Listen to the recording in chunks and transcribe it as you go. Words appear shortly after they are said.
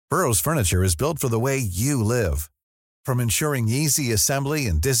Burrow's furniture is built for the way you live. From ensuring easy assembly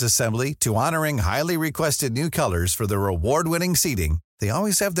and disassembly to honoring highly requested new colors for their award-winning seating, they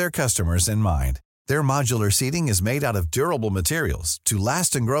always have their customers in mind. Their modular seating is made out of durable materials to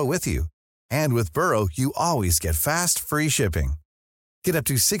last and grow with you. And with Burrow, you always get fast, free shipping. Get up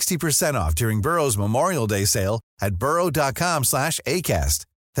to 60% off during Burrow's Memorial Day sale at burrow.com/ACAST.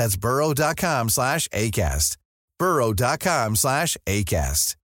 That's burrow.com/ACAST.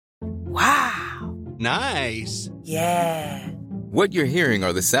 burrow.com/ACAST. Wow. Nice. Yeah. What you're hearing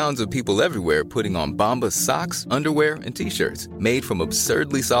are the sounds of people everywhere putting on Bombas socks, underwear, and T-shirts made from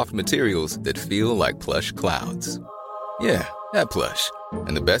absurdly soft materials that feel like plush clouds. Yeah, that plush.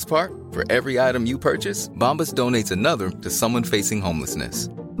 And the best part? For every item you purchase, Bombas donates another to someone facing homelessness.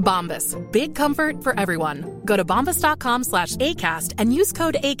 Bombas. Big comfort for everyone. Go to bombas.com/ACAST and use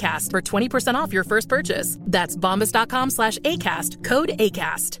code ACAST for 20% off your first purchase. That's bombas.com/ACAST. Code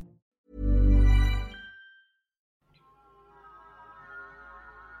ACAST.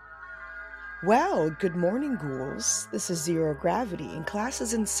 Well, good morning, ghouls. This is Zero Gravity, and class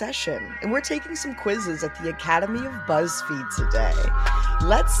is in session, and we're taking some quizzes at the Academy of BuzzFeed today.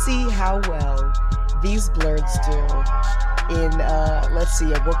 Let's see how well these blurs do in, let's see,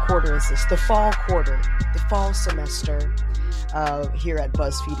 what quarter is this? The fall quarter, the fall semester here at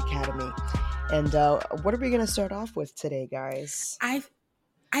BuzzFeed Academy. And what are we going to start off with today, guys? I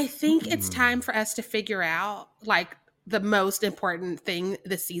think it's time for us to figure out, like, the most important thing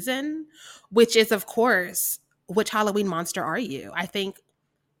this season, which is, of course, which Halloween monster are you? I think,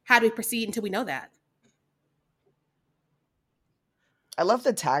 how do we proceed until we know that? I love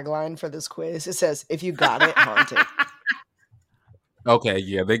the tagline for this quiz. It says, if you got it, haunt it. Okay,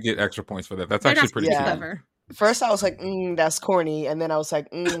 yeah, they get extra points for that. That's They're actually not pretty clever. First, I was like, that's corny. And then I was like,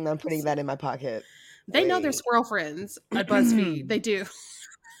 I'm putting that in my pocket. They know their squirrel friends at BuzzFeed. They do.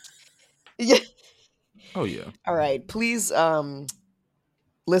 Yeah. Oh, yeah. All right. Please,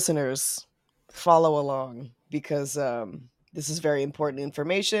 listeners, follow along because this is very important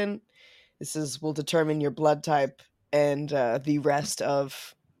information. Will determine your blood type and the rest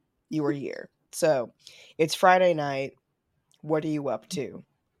of your year. So it's Friday night. What are you up to?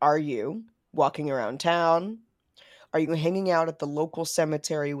 Are you walking around town? Are you hanging out at the local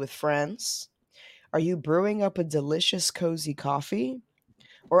cemetery with friends? Are you brewing up a delicious, cozy coffee?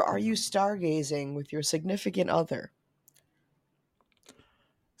 Or are you stargazing with your significant other?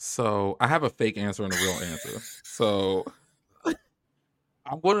 So I have a fake answer and a real answer. So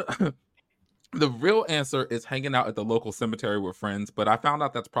I'm gonna. The real answer is hanging out at the local cemetery with friends, but I found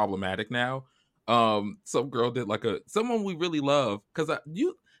out that's problematic now. Some girl did someone we really love because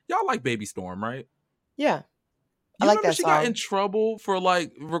y'all like Baby Storm, right? Yeah, I like that she song. got in trouble for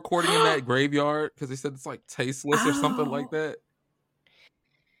like recording in that graveyard because they said it's like tasteless or something like that.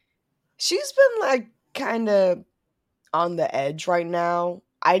 She's been like kind of on the edge right now.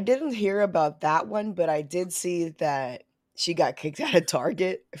 I didn't hear about that one, but I did see that she got kicked out of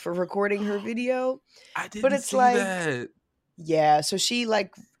Target for recording her video. I didn't but it's see like, that. Yeah, so she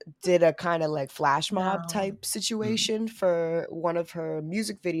like did a kind of like flash mob type situation for one of her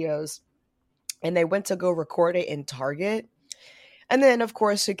music videos, and they went to go record it in Target. And then, of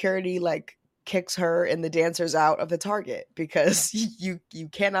course, security like kicks her and the dancers out of the Target because you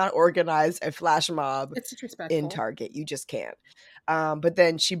cannot organize a flash mob in Target. You just can't. But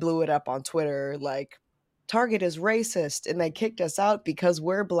then she blew it up on Twitter like, Target is racist and they kicked us out because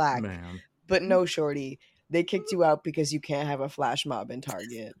we're black. Man. But no, shorty, they kicked you out because you can't have a flash mob in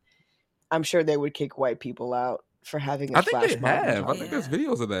Target. I'm sure they would kick white people out for having a flash mob. I think there's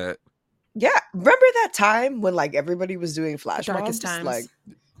videos of that. Yeah. Remember that time when like everybody was doing flash Darkest mobs? times.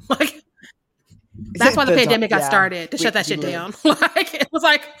 Like that's why the pandemic got started, to shut that shit down. Like it was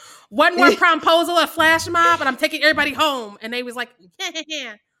like one more promposal, a flash mob, and I'm taking everybody home. And they was like,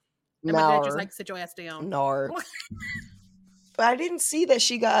 yeah. And my dad just like, sit your ass down. No. But I didn't see that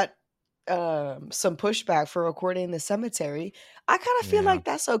she got some pushback for recording in the cemetery. I kind of feel like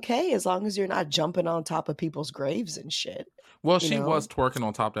that's okay as long as you're not jumping on top of people's graves and shit. Well, she was twerking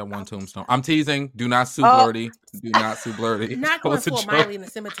on top of that one tombstone. I'm teasing. Do not sue Blurty. Do not sue Blurty. Not going full Miley in the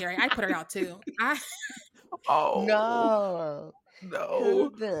cemetery. I put her out too. No.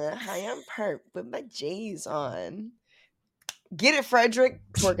 No. I am perp with my J's on. Get it, Frederick.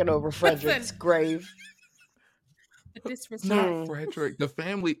 Twerking over Frederick's grave. Not Frederick. The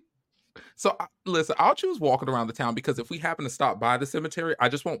family. So listen, I'll choose walking around the town because if we happen to stop by the cemetery, I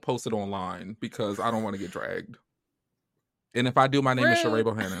just won't post it online because I don't want to get dragged. And if I do, my name is Sheree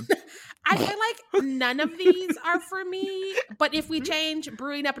Bohannon. I feel like none of these are for me. But if we change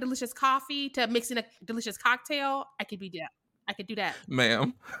brewing up a delicious coffee to mixing a delicious cocktail, I could be down. I could do that.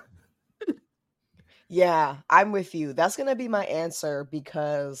 Ma'am. Yeah, I'm with you. That's gonna be my answer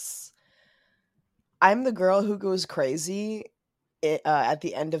because I'm the girl who goes crazy at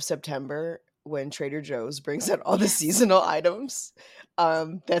the end of September when Trader Joe's brings out all the Yes. seasonal items.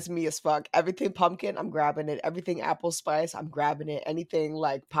 That's me as fuck. Everything pumpkin, I'm grabbing it. Everything apple spice, I'm grabbing it. Anything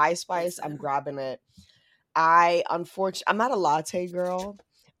like pie spice, I'm Listen. grabbing it. I'm not a latte girl.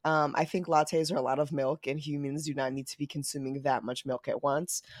 I think lattes are a lot of milk, and humans do not need to be consuming that much milk at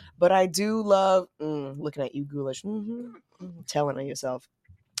once. But I do love looking at you, ghoulish. Telling on yourself.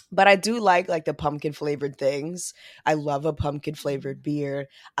 But I do like the pumpkin flavored things. I love a pumpkin flavored beer.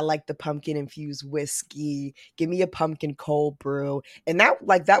 I like the pumpkin infused whiskey. Give me a pumpkin cold brew, and that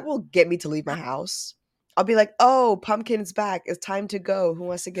will get me to leave my house. I'll be like, "Oh, pumpkin's back! It's time to go. Who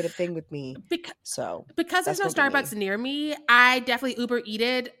wants to get a thing with me?" Because there's no that's gonna be me. Starbucks near me, I definitely Uber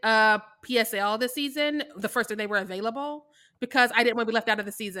Eated PSL this season, the first day they were available, because I didn't want to be left out of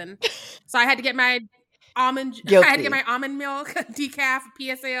the season. So I had to get my almond milk decaf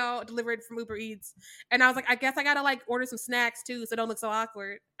PSL delivered from Uber Eats. And I was like, I guess I gotta like order some snacks too, so it don't look so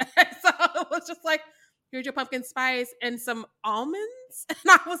awkward. So it was just like, here's your pumpkin spice and some almonds. And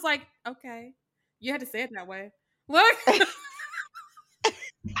I was like, okay. You had to say it that way. Look.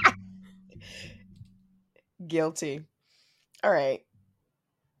 Guilty. All right.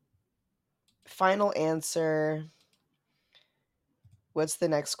 Final answer. What's the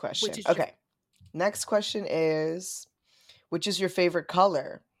next question? Okay. Next question is, which is your favorite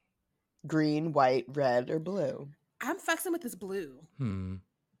color? Green, white, red, or blue? I'm fucking with this blue.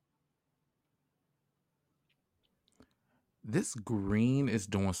 This green is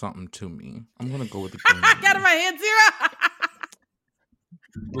doing something to me. I'm going to go with the green. Got in my hand, Zero.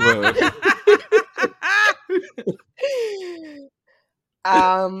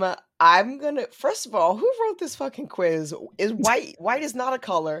 I'm gonna. First of all, who wrote this fucking quiz? Is white is not a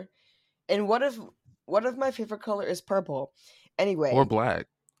color, and what if my favorite color is purple? Anyway, or black.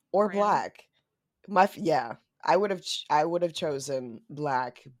 I would have chosen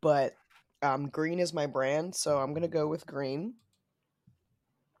black, but green is my brand, so I'm gonna go with green.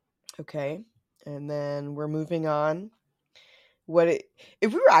 Okay, and then we're moving on. If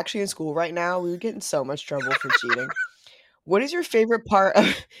we were actually in school right now, we would get in so much trouble for cheating. What is your favorite part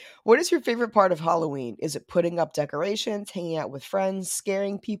of Halloween? Is it putting up decorations, hanging out with friends,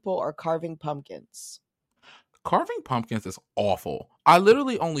 scaring people, or carving pumpkins? Carving pumpkins is awful. I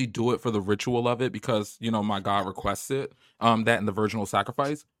literally only do it for the ritual of it because, my God requests it, that and the virginal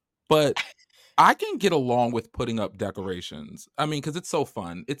sacrifice. But I can get along with putting up decorations. I mean, because it's so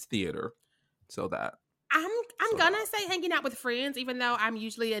fun. It's theater. So that. I'm gonna say hanging out with friends, even though I'm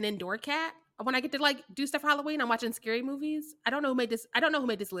usually an indoor cat. When I get to like do stuff for Halloween, I'm watching scary movies. I don't know who made this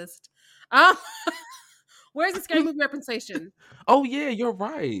list. Where's the scary movie representation? Oh yeah, you're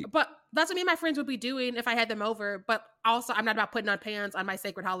right. But that's what me and my friends would be doing if I had them over. But also, I'm not about putting on pants on my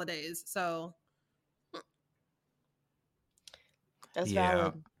sacred holidays. So that's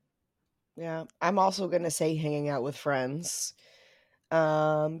valid. Yeah, I'm also gonna say hanging out with friends.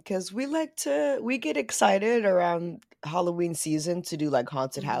 Because we get excited around Halloween season to do like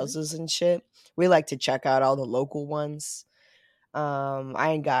haunted houses and shit. We like to check out all the local ones. I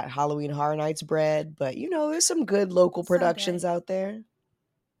ain't got Halloween Horror Nights bread, but there's some good local productions out there.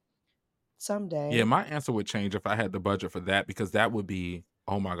 Someday. Yeah, my answer would change if I had the budget for that, because that would be,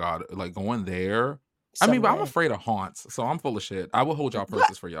 oh my God, like going there. Someday. I mean, but I'm afraid of haunts, so I'm full of shit. I will hold y'all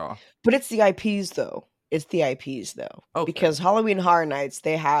purses for y'all. But it's the IPs though. Okay. Because Halloween Horror Nights,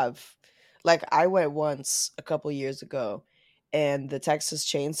 they have, like, I went once a couple years ago, and the Texas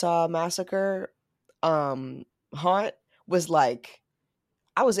Chainsaw Massacre haunt was like,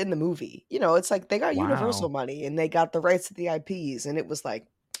 I was in the movie. It's like they got Universal money and they got the rights to the IPs, and it was like,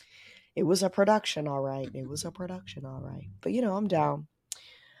 it was a production, all right. But I'm down.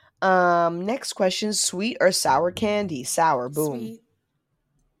 Next question: sweet or sour candy? Sour. Boom. Sweet.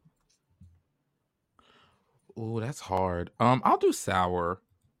 Oh, that's hard. I'll do sour.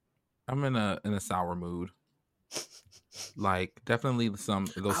 I'm in a sour mood. Like, definitely some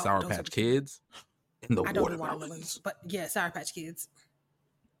of those Sour Patch Kids and the watermelons. But yeah, Sour Patch Kids.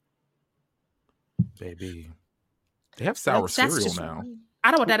 Baby, they have sour cereal now.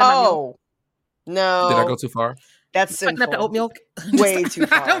 I don't want that in my milk. No. Did I go too far? That's sinful. Up to oat milk. Way too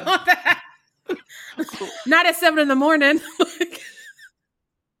far. I don't want that. Not at 7 a.m.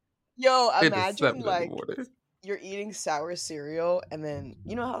 Yo, imagine like you're eating sour cereal, and then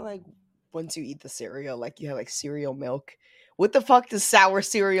you know how like once you eat the cereal, like you have like cereal milk. What the fuck does sour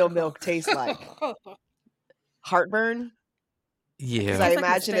cereal milk taste like? Heartburn? Yeah. Because I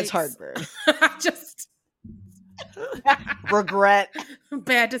imagine it's heartburn. Regret.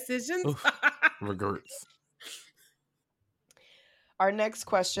 Bad decisions. Oof. Regrets. Our next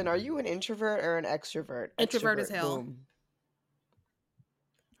question: are you an introvert or an extrovert? Introvert Extrovert, as hell. Boom.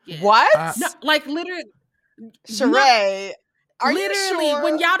 Yeah. What? No, like literally. Sheree, are you Literally, sure?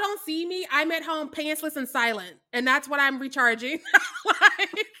 when y'all don't see me, I'm at home pantsless and silent. And that's what I'm recharging.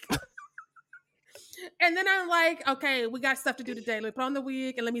 Like, and then I'm like, okay, we got stuff to do today. Let me put on the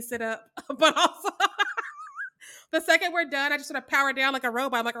wig and let me sit up. But also, the second we're done, I just sort of power down like a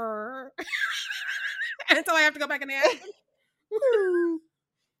robot. I'm like, until I have to go back and ask.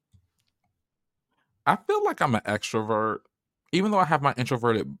 I feel like I'm an extrovert, even though I have my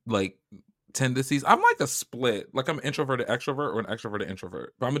introverted like tendencies. I'm like a split. Like I'm an introverted extrovert or an extroverted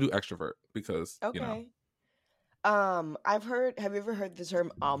introvert. But I'm gonna do extrovert because Okay. I've heard. Have you ever heard the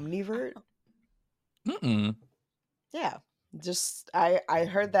term omnivert? Mm-mm. Yeah. Just I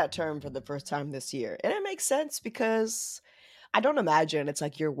heard that term for the first time this year, and it makes sense because I don't imagine it's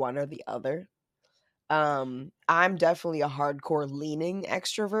like you're one or the other. I'm definitely a hardcore leaning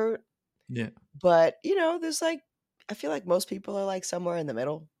extrovert, Yeah. but there's like I feel like most people are like somewhere in the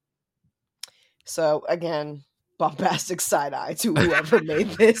middle. So again, bombastic side eye to whoever made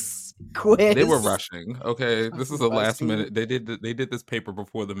this quiz. They were rushing. Okay, this is a last Fucking minute. They did this paper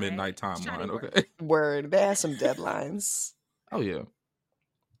before the midnight Right. Shiny timeline. work. Okay. Word. They had some deadlines. Oh yeah.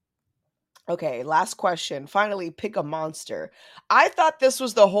 Okay, last question. Finally, pick a monster. I thought this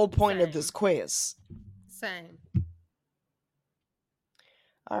was the whole point of this Same. quiz. Same.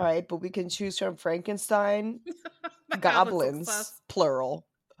 All right, but we can choose from Frankenstein, The goblins, sus. plural.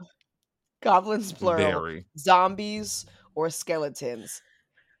 Goblins, plural. Very. Zombies or skeletons.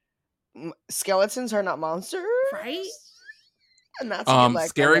 Skeletons are not monsters, Right? And that's what you like.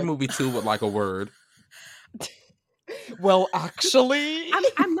 Scary Movie 2 with like a word. Well, actually, I'm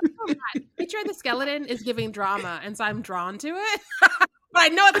not gonna lie. Picture of the skeleton is giving drama, and so I'm drawn to it. But I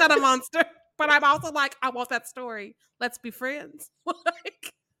know it's not a monster. But I'm also like, I want that story. Let's be friends.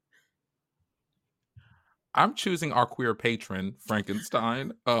 Like, I'm choosing our queer patron,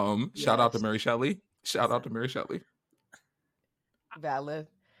 Frankenstein. Shout out to Yes. Mary Shelley. Shout out to Mary Shelley. valid.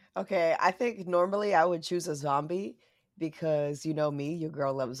 Okay, I think normally I would choose a zombie because you know me, your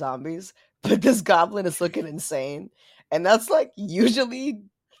girl loves zombies. But this goblin is looking insane, and that's like usually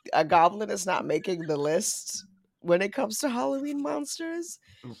a goblin is not making the list when it comes to Halloween monsters.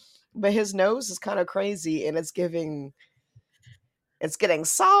 But his nose is kind of crazy, and it's getting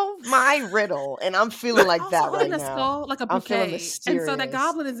solve my riddle, and I'm feeling like also that holding right a now. skull like a I'm feeling bouquet. mysterious. And so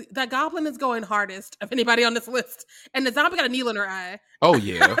that goblin is going hardest of anybody on this list. And the zombie got a needle in her eye. Oh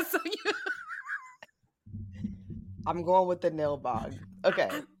yeah. So I'm going with the nail bog. Okay.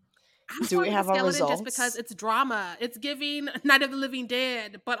 I'm Do we going with have the our skeleton just results? because it's drama. It's giving Night of the Living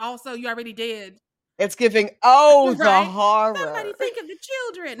Dead, but also you already dead. It's giving the Right? horror. Somebody think of the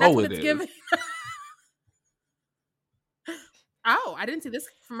children. That's what it it's is. giving. Oh, I didn't see this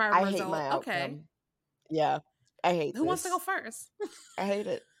from my I result. hate my outcome. Okay. Yeah, I hate Who wants to this. go first? I hate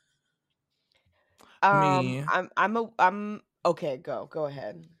it. Me. I'm okay. Go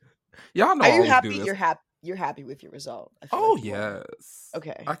ahead. Y'all know Are I you always happy? do this. You're happy with your result. I feel Oh like you are. yes.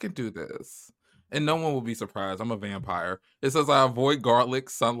 Okay. I can do this. And no one will be surprised. I'm a vampire. It says I avoid garlic,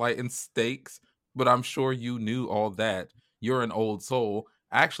 sunlight, and steaks, but I'm sure you knew all that. You're an old soul.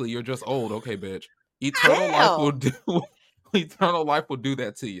 Actually, you're just old. Okay, bitch. Eternal life will Damn. do eternal life will do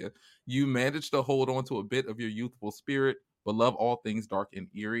that to you. You managed to hold on to a bit of your youthful spirit, but love all things dark and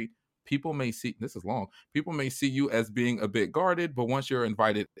eerie. People may see this is long. People may see you as being a bit guarded, but once you're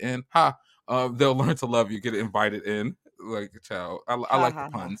invited in, they'll learn to love you. Get invited in, like a child. I like the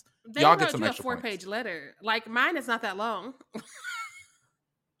puns. They Y'all get wrote some you a extra 4-page points. letter. Like mine is not that long.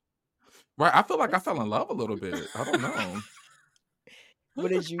 Right? I feel like I fell in love a little bit. I don't know. What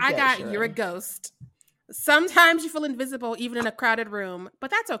did you I get? got you're a Sheree? ghost. Sometimes you feel invisible even in a crowded room,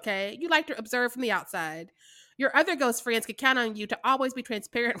 but that's okay. You like to observe from the outside. Your other ghost friends can count on you to always be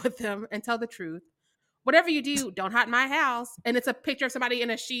transparent with them and tell the truth. Whatever you do, don't hide my house. And it's a picture of somebody in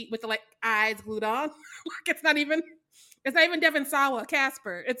a sheet with the like eyes glued on. Like it's not even Devon Sawa,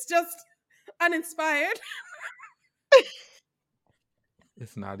 Casper. It's just uninspired.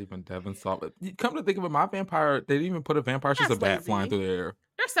 It's not even Devon Sawa. Come to think of it, my vampire, they didn't even put a vampire. It's just a That's bat flying lazy. through the air.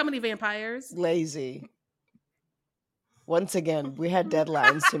 There's so many vampires. Lazy. Once again, we had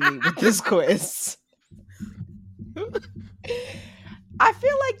deadlines to meet with this quiz. I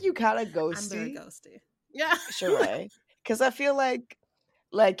feel like you kind of I'm very ghosty, ghosty. Yeah. Sheree, because I feel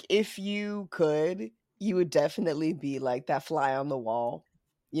like if you could, you would definitely be like that fly on the wall,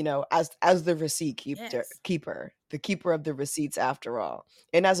 as the receipt keeper, Yes. the keeper of the receipts after all.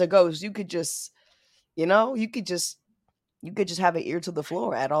 And as a ghost, you could just You know, you could just have an ear to the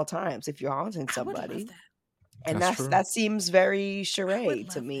floor at all times if you're haunting I would love somebody. that. And That's true. that seems very I would charade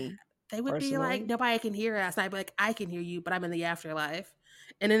to love me. that. They would be like, personally. nobody can hear us. And I'd be like, I can hear you, but I'm in the afterlife.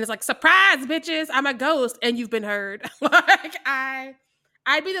 And then it's like, surprise, bitches, I'm a ghost and you've been heard. Like,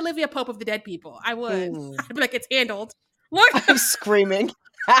 I'd be the Olivia Pope of the dead people. I would. Mm. I'd be like, it's handled. Look. I'm screaming.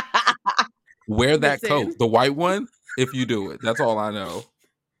 Wear that Listen. coat, the white one, if you do it. That's all I know.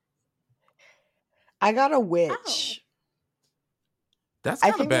 I got a witch. That's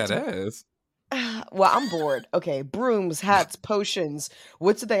I kind of think it's- badass. Well, I'm bored. Okay, brooms, hats, potions.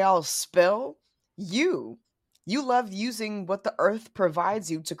 What do they all spell? You love using what the earth provides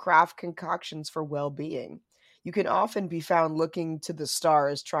you to craft concoctions for well-being. You can often be found looking to the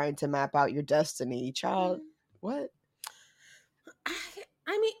stars, trying to map out your destiny. Child, what?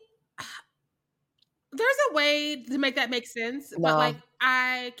 I mean, there's a way to make that make sense, No. but like,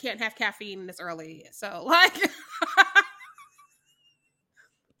 I can't have caffeine this early. So, like,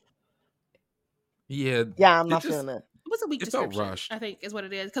 Yeah. Yeah, I'm it not just- feeling it. it was a weak It felt description, rushed. I think, is what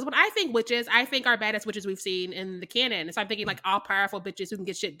it is. Because when I think witches, I think our baddest witches we've seen in the canon. So I'm thinking like all powerful bitches who can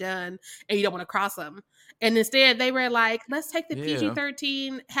get shit done and you don't want to cross them. And instead, they were like, let's take the Yeah.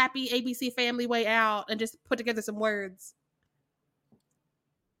 PG-13 happy ABC family way out and just put together some words.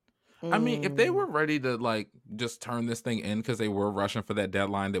 I mean, if they Mm. were ready to like just turn this thing in because they were rushing for that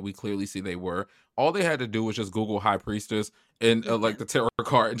deadline that we clearly see they were, all they had to do was just Google High Priestess and like the tarot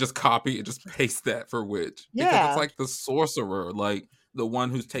card and just copy and just paste that for witch. Because Yeah. it's like the sorcerer, like the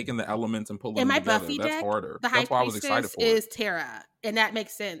one who's taking the elements and pulling In them my together. Buffy That's deck, harder. the High That's why I was excited Priestess for it. is Tara. And that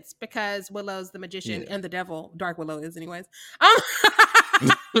makes sense because Willow's the magician Yeah. and the devil. Dark Willow is anyways.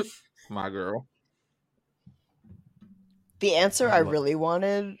 My girl. The answer I Look. really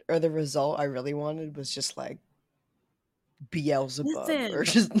wanted, or the result I really wanted, was just like Beelzebub, or Listen.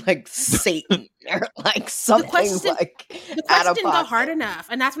 just like Satan, or like something question- like The out question of didn't go hard pocket. enough.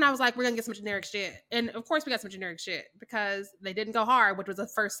 And that's when I was like, we're going to get some generic shit. And of course we got some generic shit because they didn't go hard, which was the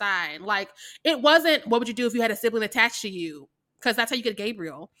first sign. Like, it wasn't, what would you do if you had a sibling attached to you? Because that's how you get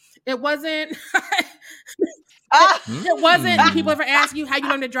Gabriel. It wasn't, Ah! it wasn't, Mm. people ever ask you how you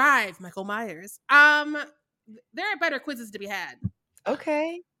learn to drive? Michael Myers. There are better quizzes to be had.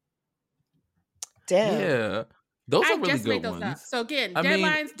 Okay. Damn. Yeah. Those I are really just made good those ones. up. So again, I mean-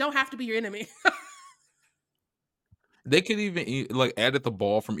 deadlines don't have to be your enemy. They could even like added the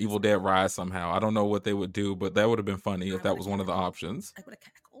ball from Evil Dead Rise somehow. I don't know what they would do, but that would have been funny I if that would've was one of the cackled. options. I would have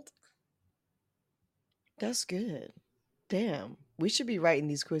cackled. That's good. Damn. We should be writing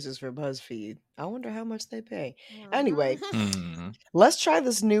these quizzes for BuzzFeed. I wonder how much they pay. Anyway, Hmm. let's try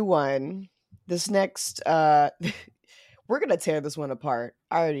this new one. This next we're gonna tear this one apart.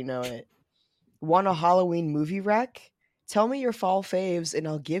 I already know it. Want a Halloween movie rec? Tell me your fall faves and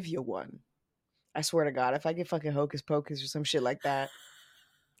I'll give you one. I swear to God, if I get fucking Hocus Pocus or some shit like that,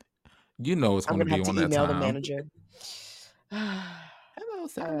 You know it's I'm going to gonna be have to on that email the time. manager. Hello,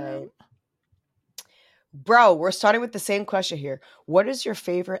 All right. Bro, we're starting with the same question here. What is your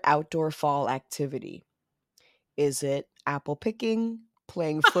favorite outdoor fall activity? Is it apple picking,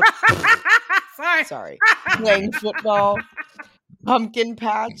 playing football? Sorry. Playing football, pumpkin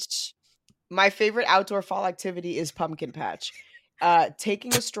patch. My favorite outdoor fall activity is pumpkin patch.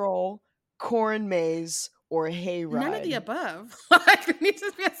 Taking a stroll, corn maze, or hayride. None of the above. Like, there needs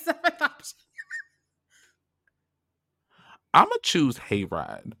to be a seventh option. I'm going to choose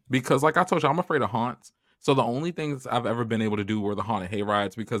hayride because, like I told you, I'm afraid of haunts. So the only things I've ever been able to do were the haunted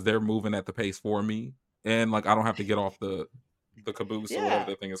hayrides because they're moving at the pace for me. And, like, I don't have to get off the caboose or Yeah. whatever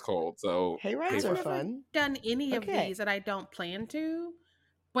that thing is called. So Hayrides I've are never fun. done any of Okay. these that I don't plan to,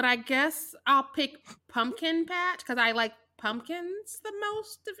 but I guess I'll pick pumpkin patch because I like pumpkins the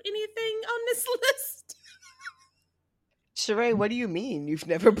most of anything on this list. Sheree, what do you mean? You've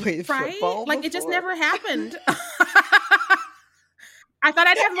never played Right? football Like, it just before? never happened. I thought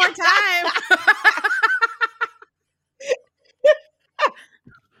I'd have more time.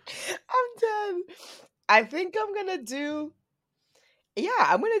 I'm done. I think I'm gonna do. Yeah,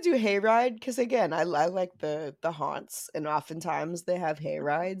 I'm gonna do hayride because again, I like the haunts, and oftentimes they have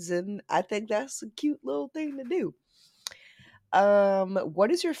hayrides, and I think that's a cute little thing to do.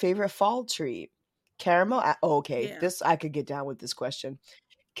 What is your favorite fall treat? Caramel. Okay, Yeah. this I could get down with this question.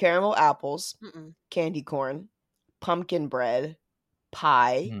 Caramel apples, Mm-mm. candy corn, pumpkin bread,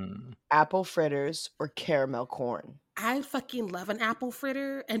 pie, apple fritters, or caramel corn. I fucking love an apple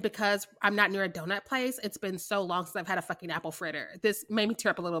fritter, and because I'm not near a donut place, it's been so long since I've had a fucking apple fritter. This made me tear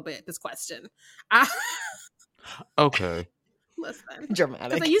up a little bit, this question. Okay. Listen. Dramatic.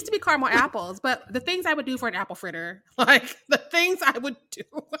 Because they used to be caramel apples, but the things I would do for an apple fritter, like the things I would do.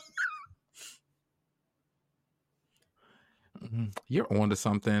 You're onto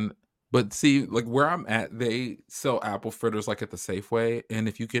something. But see, like where I'm at, they sell apple fritters like at the Safeway. And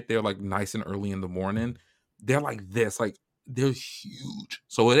if you get there like nice and early in the morning, they're like this. Like they're huge.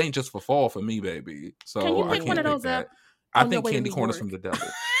 So it ain't just for fall for me, baby. Can So you I pick one can't of pick those up that. I on your think way to candy New corn is York? from the devil.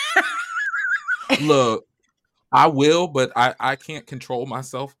 Look, I will, but I can't control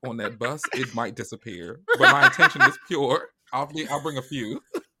myself on that bus. It might disappear. But my intention is pure. I'll bring a few.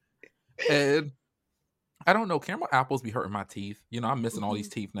 And I don't know, caramel apples be hurting my teeth. You know, I'm missing all these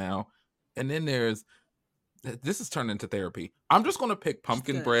teeth now. And then this is turned into therapy. I'm just gonna pick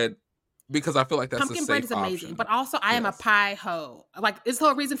pumpkin good. bread because I feel like that's Pumpkin a bread safe is amazing, option. but also I am a Yes. pie hoe. Like it's the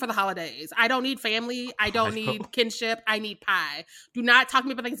whole reason for the holidays. I don't need family. I don't Pie need hoe. kinship. I need pie. Do not talk to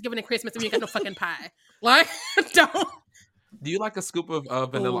me about Thanksgiving and Christmas if you ain't got no fucking pie. Like, don't. Do you like a scoop of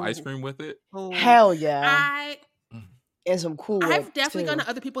vanilla ice Ooh. cream with it? Ooh. Hell yeah. I And some Cool I've Whip, definitely gone too. to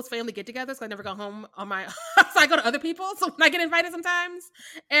other people's family get-togethers because I never go home on my. So I go to other people's. So when I get invited sometimes,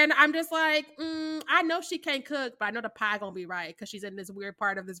 and I'm just like, I know she can't cook, but I know the pie gonna be right because she's in this weird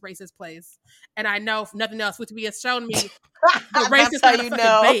part of this racist place, and I know if nothing else, which has shown me the racist That's how how to you fucking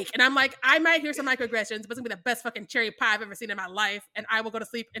know. bake. And I'm like, I might hear some microaggressions, but it's gonna be the best fucking cherry pie I've ever seen in my life, and I will go to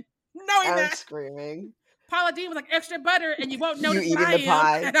sleep and knowing I'm that screaming. Paula Deen was like extra butter, and you won't You notice what eating I the am.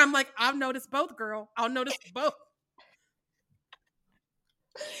 pie. And I'm like, I'll notice both, girl. I'll notice both.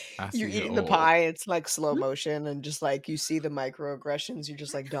 You're eating the pie, it's like slow motion, and just like you see the microaggressions, you're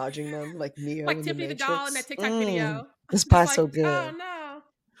just like dodging them, like Neo Like in the Tiffany the Matrix. doll in that TikTok video. This Just pie's like, so good. oh no. Oh,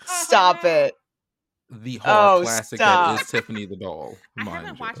 Stop no. it. The horror Oh, classic stop. that is Tiffany the doll. I mind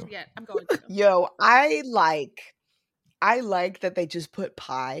haven't you. watched it yet. I'm going to. Yo, I like that they just put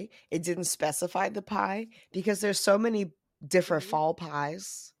pie. It didn't specify the pie because there's so many different fall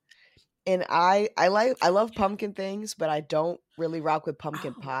pies. And I love pumpkin things, but I don't really rock with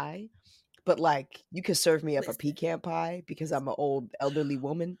pumpkin Oh. pie. But like you could serve me up a Listen. pecan pie because I'm an old elderly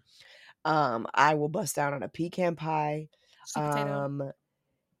woman. I will bust down on a pecan pie. Sweet potato.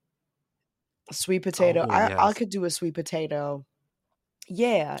 Sweet potato. Oh, I yes. could do a sweet potato.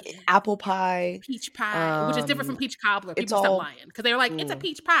 Yeah, apple pie. Peach pie, which is different from peach cobbler. it's People stop all- lying because they were like, it's a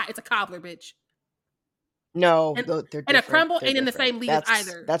peach pie. It's a cobbler, bitch. No, And- they're and a different. crumble They're ain't in the different. same league as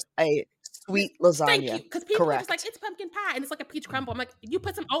either. That's a sweet lasagna. Thank you. Because people are just like, Correct. it's pumpkin pie. And it's like a peach crumble. I'm like, you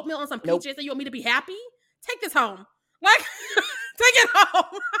put some oatmeal on some Nope. peaches and you want me to be happy? Take this home. Like, take it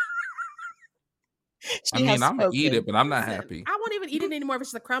home. I She mean, has I'm gonna eat spoken. it, but I'm not Listen, happy. I won't even eat it anymore if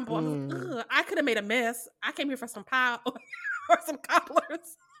it's just a crumble. I'm like, ugh, I could have made a mess. I came here for some pie or some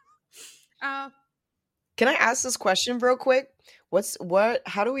cobblers. Can I ask this question real quick?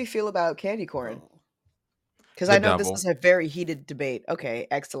 How do we feel about candy corn? Because The I know devil. this is a very heated debate. Okay,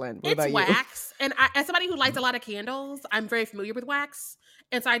 excellent. What It's about you? wax. And as somebody who lights a lot of candles, I'm very familiar with wax.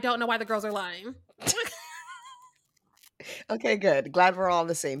 And so I don't know why the girls are lying. Okay, good. Glad we're all on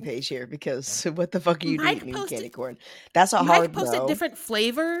the same page here because what the fuck are you Mike eating in posted- candy corn? That's a Mike hard posted no. different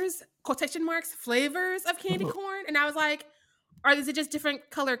flavors, quotation marks, flavors of candy corn. And I was like, is it just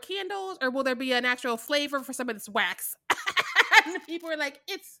different color candles or will there be an actual flavor for some of this wax? And the people were like,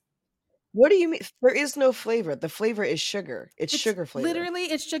 What do you mean? There is no flavor. The flavor is sugar. It's sugar flavor. Literally,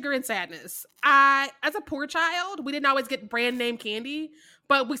 it's sugar and sadness. As a poor child, we didn't always get brand name candy,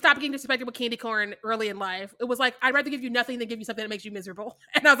 but we stopped getting disrespected with candy corn early in life. It was like, I'd rather give you nothing than give you something that makes you miserable.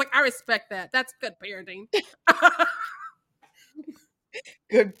 And I was like, I respect that. That's good parenting.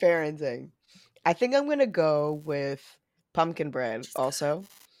 Good parenting. I think I'm gonna go with pumpkin bread also.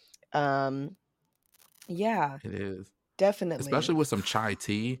 Yeah, It is, definitely. especially with some chai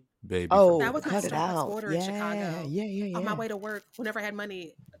tea, baby. Oh, That was my cut it Starbucks out. order in Yeah, Chicago. yeah. On my way to work, whenever I had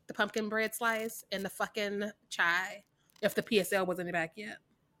money, the pumpkin bread slice and the fucking chai, if the PSL wasn't back yet.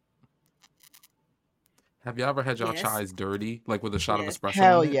 Have you ever had y'all Yes. chais dirty, like with a shot Yes. of espresso?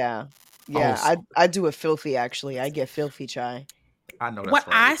 Hell in it? yeah. Yeah, so I do it filthy actually. I get filthy chai. I know that's What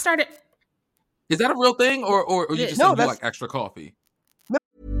right. I started, Is that a real thing, or you Yeah. just No, saying you that's- like extra coffee?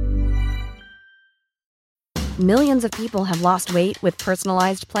 Millions of people have lost weight with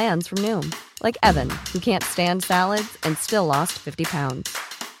personalized plans from Noom. Like Evan, who can't stand salads and still lost 50 pounds.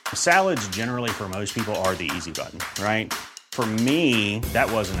 Salads generally for most people are the easy button, right? For me,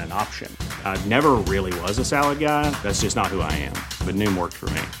 that wasn't an option. I never really was a salad guy. That's just not who I am. But Noom worked for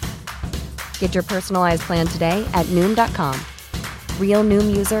me. Get your personalized plan today at Noom.com. Real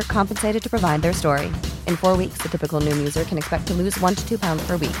Noom user compensated to provide their story. In 4 weeks, the typical Noom user can expect to lose 1 to 2 pounds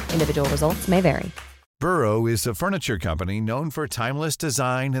per week. Individual results may vary. Burrow is a furniture company known for timeless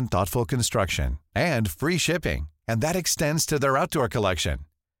design and thoughtful construction and free shipping, and that extends to their outdoor collection.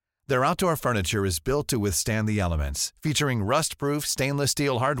 Their outdoor furniture is built to withstand the elements, featuring rust-proof stainless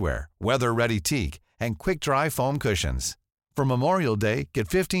steel hardware, weather-ready teak, and quick-dry foam cushions. For Memorial Day, get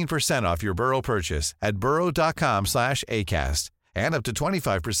 15% off your Burrow purchase at burrow.com/ACAST and up to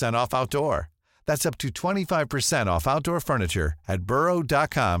 25% off outdoor. That's up to 25% off outdoor furniture at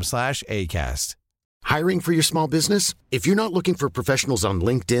burrow.com/ACAST. Hiring for your small business? If you're not looking for professionals on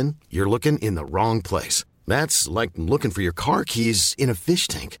LinkedIn, you're looking in the wrong place. That's like looking for your car keys in a fish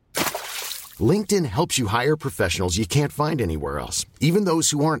tank. LinkedIn helps you hire professionals you can't find anywhere else, even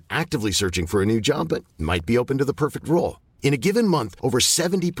those who aren't actively searching for a new job but might be open to the perfect role. In a given month, over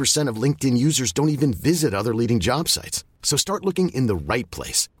 70% of LinkedIn users don't even visit other leading job sites. So start looking in the right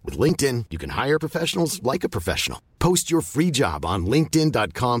place. With LinkedIn, you can hire professionals like a professional. Post your free job on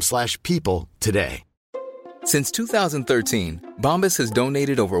linkedin.com/people today. Since 2013, Bombas has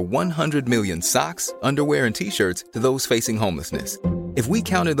donated over 100 million socks, underwear, and T-shirts to those facing homelessness. If we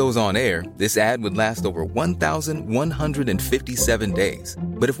counted those on air, this ad would last over 1,157 days.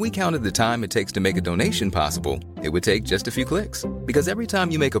 But if we counted the time it takes to make a donation possible, it would take just a few clicks. Because every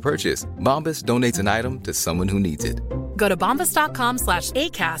time you make a purchase, Bombas donates an item to someone who needs it. Go to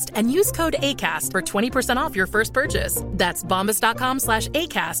bombas.com/ACAST and use code ACAST for 20% off your first purchase. That's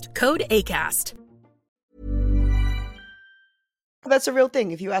bombas.com/ACAST, code ACAST. That's a real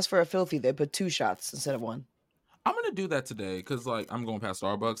thing. If you ask for a filthy, they put 2 shots instead of 1. I'm gonna do that today because I'm going past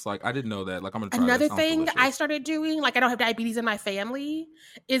Starbucks. I didn't know that. I'm gonna try Another that. thing delicious. I started doing, I don't have diabetes in my family,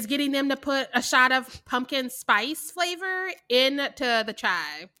 is getting them to put a shot of pumpkin spice flavor into the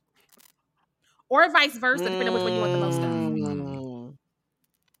chai. Or vice versa, depending on which one you want the most of.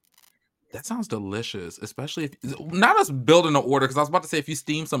 That sounds delicious, especially if not us building an order. Because I was about to say, if you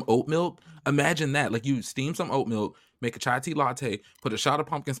steam some oat milk, imagine that. You steam some oat milk, make a chai tea latte, put a shot of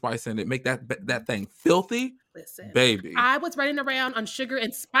pumpkin spice in it, make that thing filthy. Listen, baby. I was running around on sugar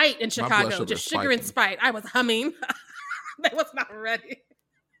and spite in Chicago. Just sugar and spite. I was humming. They was not ready.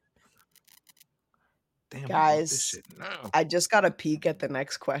 Damn, guys, I just got a peek at the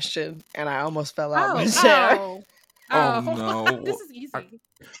next question, and I almost fell out my chair. Oh no! This is easy.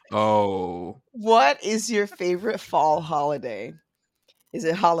 What is your favorite fall holiday? Is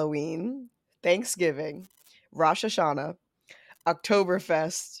it Halloween, Thanksgiving, Rosh Hashanah,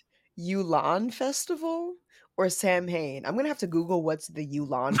 Oktoberfest, Yulon Festival, or Samhain? I'm gonna have to Google what's the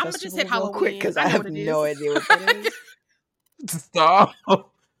Yulon Festival real quick because I have no idea what that is. Stop.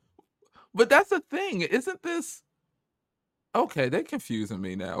 But that's the thing, isn't this? Okay, they're confusing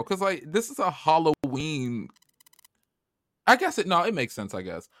me now because this is a Halloween. I guess it makes sense. I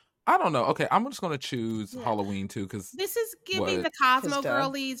guess I don't know. Okay, I'm just gonna choose Halloween too because this is giving the Cosmo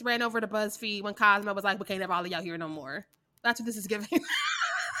girlies ran over to BuzzFeed when Cosmo was like, "We can't have all of y'all here no more." That's what this is giving.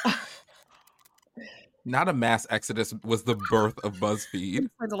 Not a mass exodus was the birth of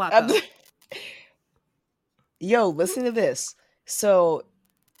BuzzFeed. There's a lot. Yo, listen to this. So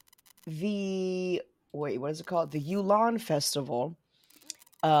what is it called? The Yulon Festival.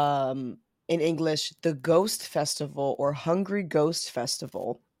 In English, the Ghost Festival or Hungry Ghost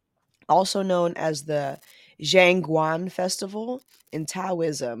Festival, also known as the Zhangguan Festival in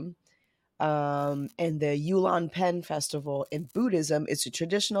Taoism, and the Yulon Pen Festival in Buddhism. It's a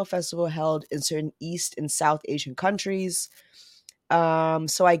traditional festival held in certain East and South Asian countries.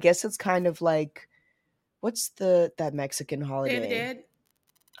 So I guess it's kind of like, what's that Mexican holiday? Day of the Dead.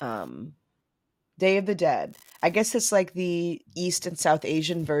 Day of the Dead. I guess it's like the East and South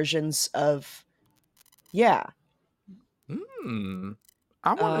Asian versions of, I want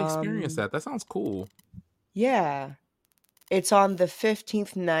to experience that. That sounds cool. Yeah. It's on the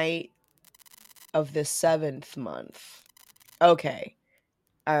 15th night of the 7th month. Okay.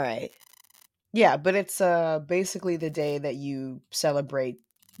 All right. Yeah, but it's basically the day that you celebrate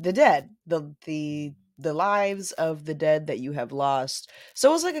the dead, the lives of the dead that you have lost.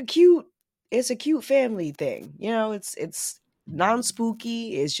 So it's like a cute family thing. It's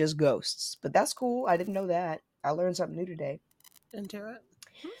non-spooky, it's just ghosts. But that's cool. I didn't know that. I learned something new today. Into it.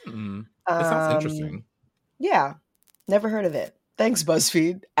 That sounds interesting. Yeah. Never heard of it. Thanks,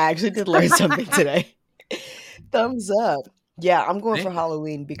 BuzzFeed. I actually did learn something today. Thumbs up. Yeah, I'm going for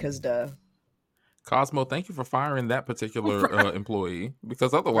Halloween because Cosmo, thank you for firing that particular employee,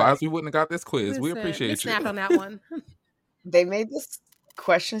 because otherwise we wouldn't have got this quiz. We appreciate you. Snap on that one. They made this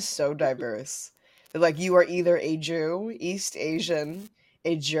question so diverse. They're like, you are either a Jew, East Asian,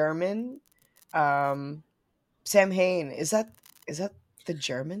 a German, Samhain. Is that the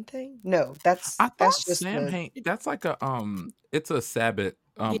German thing? No, that's just Samhain. That's like it's a Sabbath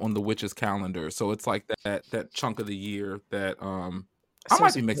on the witch's calendar. So it's like that chunk of the year that I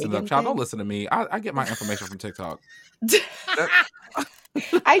might be mixing it up. Child, don't listen to me. I get my information from TikTok.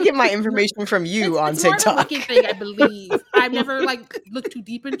 I get my information from you on it's more of a TikTok. Wiccan thing, I believe. I've never like looked too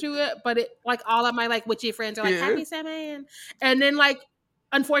deep into it, but it like all of my like witchy friends are like Happy Samhain, and then like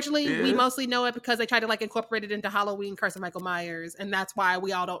unfortunately we mostly know it because they try to like incorporate it into Halloween, Curse of Michael Myers, and that's why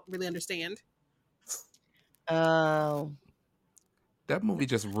we all don't really understand. Oh. That movie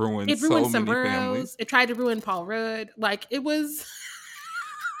just ruined It ruined so many sombreros. families. It tried to ruin Paul Rudd. Like it was.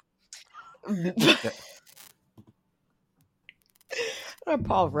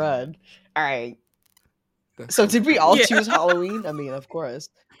 Paul Rudd. All right. That's So did we all Yeah. choose Halloween? I mean, of course.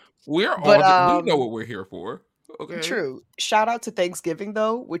 we But, know what we're here for. Okay. True. Shout out to Thanksgiving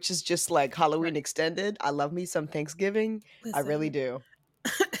though, which is just like Halloween extended. I love me some Thanksgiving. I really do.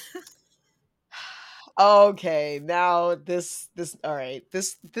 Okay, now this all right.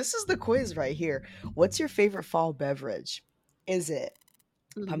 This is the quiz right here. What's your favorite fall beverage? Is it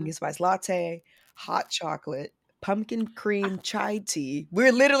pumpkin spice latte, hot chocolate, pumpkin cream chai tea?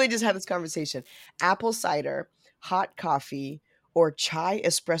 We're literally just had this conversation. Apple cider, hot coffee, or chai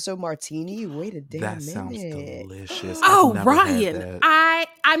espresso martini? Wait a damn That minute. sounds delicious. Oh, I've never had Ryan, that.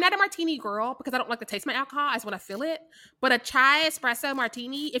 I'm not a martini girl because I don't like to taste my alcohol. I just want to feel it. But a chai espresso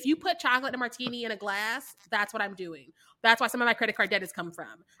martini, if you put chocolate and martini in a glass, that's what I'm doing. That's why some of my credit card debt has come from.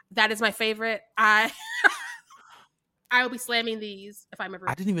 That is my favorite. I will be slamming these if I'm ever.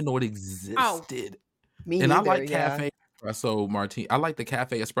 I didn't even know it existed. Me And neither, I like yeah. cafe espresso martini. I like the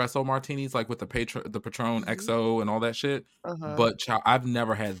cafe espresso martinis, like with the Patron XO and all that shit. Uh-huh. But I've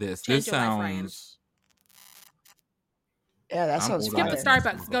never had this. Change This your life, Ryan. sounds. Yeah, that I'm sounds old. Skip I the had fun. this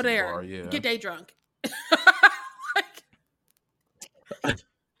Starbucks. from Go the there. bar, yeah. Get day drunk.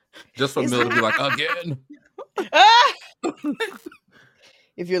 Just for Mill to be like, again. Ah!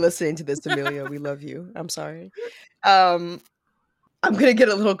 If you're listening to this, Amelia, we love you. I'm sorry. I'm gonna get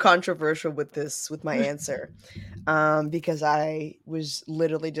a little controversial with my answer, because I was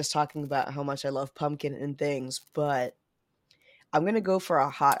literally just talking about how much I love pumpkin and things, but I'm gonna go for a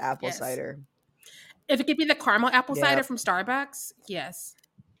hot apple Yes. cider. If it could be the caramel apple cider Yep. from Starbucks, yes.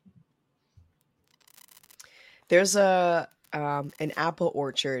 There's an apple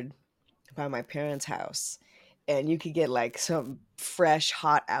orchard by my parents' house, and you could get like some fresh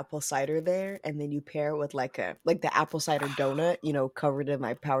hot apple cider there, and then you pair it with like the apple cider donut, covered in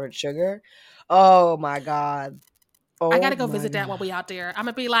my powdered sugar. Oh my god. I gotta Oh go my visit that God. while we out there. I'm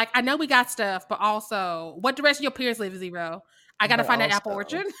gonna be like, I know we got stuff, but also, what direction your peers live, Zero? I gotta But find that apple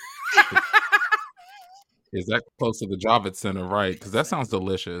also- orchard. Is that close to the Javits Center, right? Because that sounds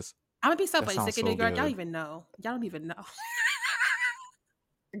delicious. I'm gonna be so That basic sounds in New so York. Y'all good. even know. Y'all don't even know.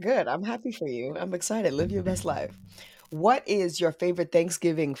 Good. I'm happy for you. I'm excited. Live your best life. What is your favorite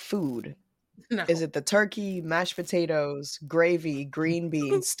Thanksgiving food? No. Is it the turkey, mashed potatoes, gravy, green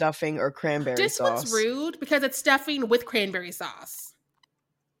beans, stuffing, or cranberry This sauce? one's rude because it's stuffing with cranberry sauce.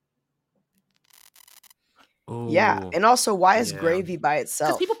 Yeah, Ooh. and also, why is Yeah. gravy by Because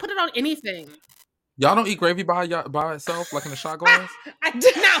itself? people put it on anything. Y'all don't eat gravy by itself, like in a shot glass? I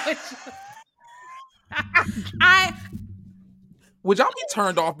did not. I Would y'all be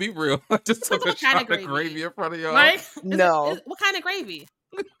turned off? Be real. I just took a What kind shot of of gravy? gravy in front of y'all. like No. what kind of gravy?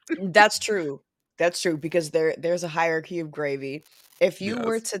 That's true. That's true, because there's a hierarchy of gravy. If you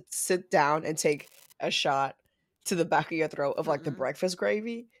were Yes. to sit down and take a shot to the back of your throat of like the Mm-mm. breakfast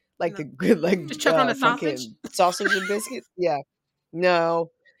gravy, like No. the good like Just choke on the fucking sausage? sausage and biscuits, yeah, no,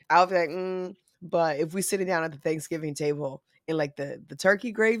 I'll be like, but if we sitting down at the Thanksgiving table and like the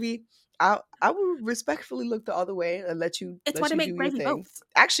turkey gravy, I would respectfully look the other way and let you It's why they do make your gravy thing. boats.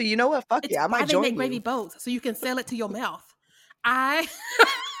 Actually, you know what? Fuck It's yeah, I why might they join make you. gravy boats so you can sell it to your mouth.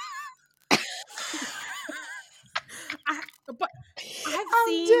 But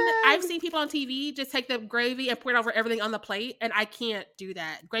I've seen people on TV just take the gravy and pour it over everything on the plate, and I can't do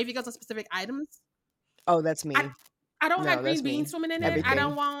that. Gravy goes on specific items. Oh, that's me. I don't No, want that's green me. beans swimming in it. I Everything.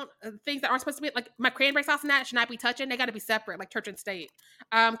 don't want things that aren't supposed to be like my cranberry sauce and that should not be touching. They got to be separate, like church and state.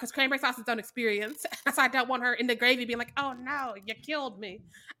 Because cranberry sauce is its own experience. So I don't want her in the gravy being like, "Oh no, you killed me."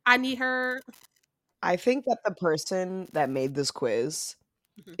 I need her. I think that the person that made this quiz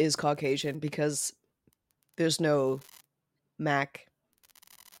Mhm. is Caucasian, because there's no mac,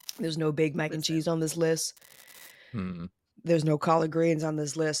 there's no Big Mac and Listen. cheese on this list. Hmm. There's no collard greens on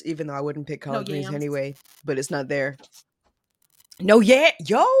this list, even though I wouldn't pick collard greens yams. anyway, but it's not there. No, yeah,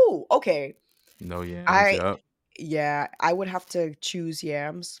 yo, okay. No yams. I- Yep. I would have to choose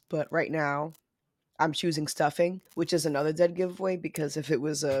yams, but right now I'm choosing stuffing, which is another dead giveaway, because if it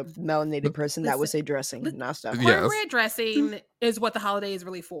was a melanated person, that would Listen, say dressing, not stuffing. Yeah. Yes. Cornbread dressing is what the holiday is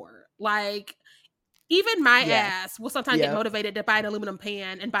really for. Like, Even my Yeah. ass will sometimes get Yep. motivated to buy an aluminum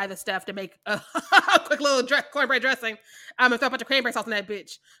pan and buy the stuff to make a quick little cornbread dressing. And throw a bunch of cranberry sauce in that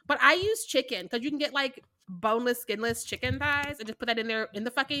bitch. But I use chicken because you can get like boneless, skinless chicken thighs and just put that in there in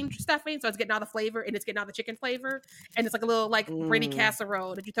the fucking stuffing. So it's getting all the flavor and it's getting all the chicken flavor. And it's like a little like bready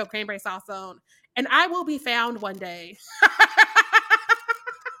casserole that you throw cranberry sauce on. And I will be found one day.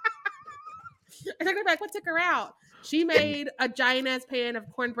 And they're gonna be like, what took her out? She made a giant ass pan of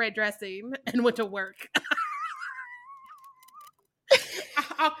cornbread dressing and went to work.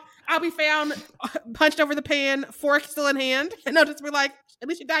 I'll be found punched over the pan, fork still in hand, and they'll just be like, at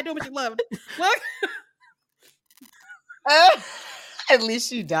least you died doing what you loved. Look. At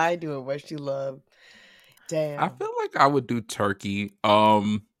least you died doing what you love. Damn. I feel like I would do turkey.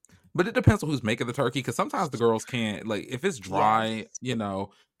 But it depends on who's making the turkey, because sometimes the girls can't. Like, if it's dry, you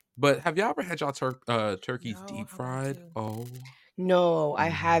know. But have y'all ever had y'all turkeys deep fried? Oh. No, I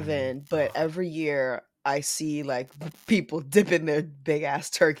haven't. But every year I see like people dipping their big ass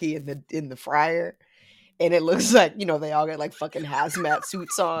turkey in the fryer. And it looks like, you know, they all got like fucking hazmat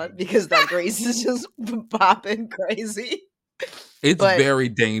suits on because that grease is just popping crazy. It's very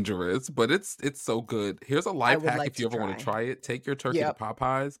dangerous, but it's so good. Here's a life hack like if you ever want to try it. Take your turkey to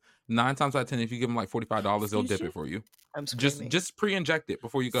Popeyes. 9 times out of 10, if you give them like $45, they'll dip it for you. I'm screaming. Just pre-inject it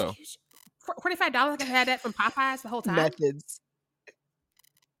before you go. $45, I can have that from Popeyes the whole time. Methods.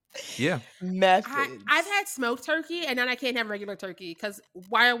 Yeah. Methods. I've had smoked turkey, and then I can't have regular turkey because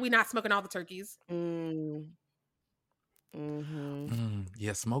why are we not smoking all the turkeys?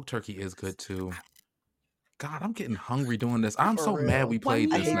 Yeah, smoked turkey is good too. God, I'm getting hungry doing this. I'm so mad we played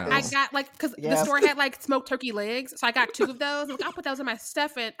this now. I got like, because the store had like smoked turkey legs, so I got 2 of those. Like, I'll put those in my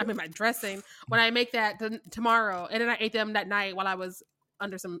my dressing when I make that tomorrow. And then I ate them that night while I was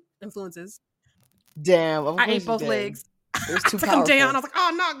under some influences. Damn, I ate both legs. It was too I powerful. took them down. I was like,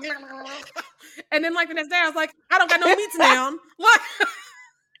 oh no. And then like the next day, I was like, I don't got no meats now. What?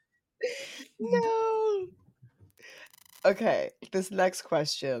 No. Okay, this next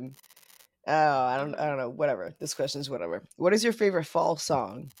question. Oh, I don't know. Whatever. This question is whatever. What is your favorite fall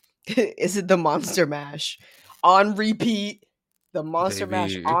song? Is it the Monster Mash on repeat? The Monster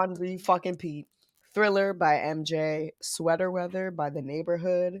Mash on fucking repeat. Thriller by MJ. Sweater Weather by The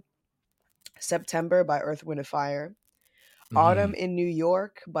Neighborhood. September by Earth, Wind & Fire. Autumn in New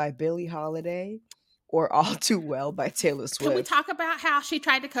York by Billie Holiday. Or All Too Well by Taylor Swift. Can we talk about how she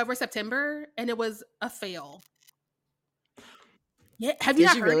tried to cover September and it was a fail? Yeah, have you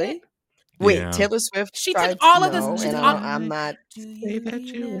not heard really? it? Wait, Taylor Swift. She took all of this. I'm not. Say that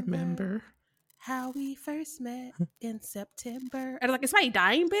you remember how we first met in September. And I'm like, is somebody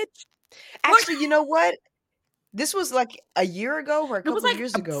dying, bitch? Actually, you know what? This was like a year ago or a couple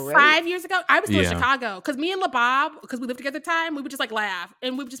years ago, right? 5 years ago. I was still in Chicago because me and LaBob, because we lived together at the time, we would just like laugh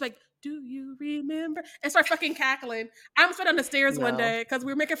and we would just like, do you remember? And start fucking cackling. I'm sitting on the stairs one day because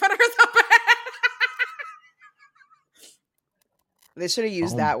we were making fun of her so bad. They should have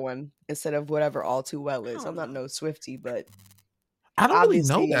used that one instead of whatever All Too Well is. I'm not no Swiftie, but I don't really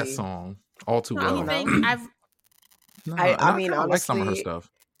know that song All Too Well. I mean, honestly, like some of her stuff.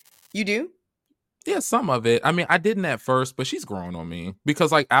 You do? Yeah, some of it. I mean, I didn't at first, but she's grown on me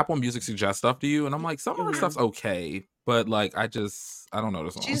because like Apple Music suggests stuff to you, and I'm like, some of her stuff's okay, but like I don't know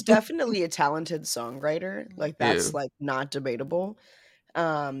the song. She's definitely a talented songwriter. Like that's like not debatable.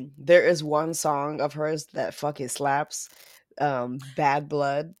 There is one song of hers that fucking slaps. Bad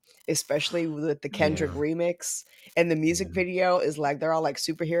Blood, especially with the Kendrick remix, and the music video is like they're all like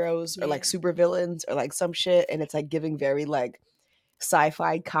superheroes or like super villains or like some shit, and it's like giving very like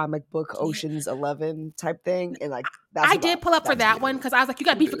sci-fi comic book Ocean's 11 type thing, and like I did pull up for that one because I was like, you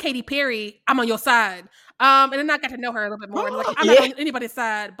got beef for Katy Perry, I'm on your side. And then I got to know her a little bit more. And like, I'm not on anybody's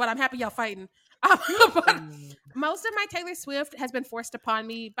side, but I'm happy y'all fighting. Most of my Taylor Swift has been forced upon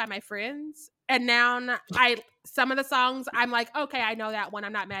me by my friends, and now some of the songs I'm like, okay, I know that one.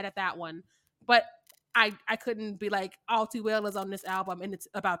 I'm not mad at that one, but I couldn't be like, All Too Well is on this album and it's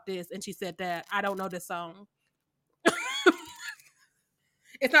about this, and she said that. I don't know this song.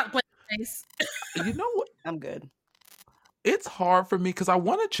 It's not Blank Space. You know what? I'm good. It's hard for me because I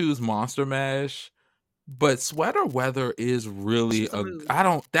want to choose Monster Mash, but Sweater Weather is really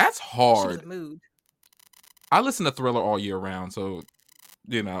that's hard. I listen to Thriller all year round, so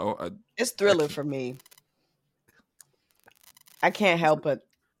you know it's Thriller for me. I can't help but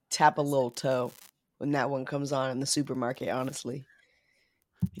tap a little toe when that one comes on in the supermarket. Honestly,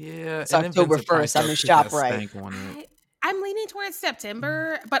 yeah, it's October 1st. I'm in ShopRite. I I'm leaning towards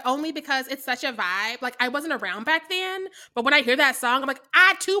September, but only because it's such a vibe. Like, I wasn't around back then, but when I hear that song, I'm like,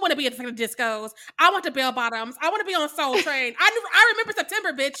 I too want to be at the discos. I want the bell bottoms. I want to be on Soul Train. I remember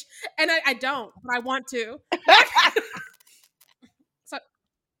September, bitch, and I don't, but I want to. So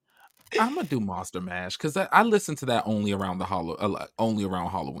I'm gonna do Monster Mash because I listen to that only around only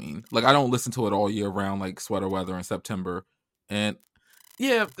around Halloween. Like, I don't listen to it all year round, like Sweater Weather in September. And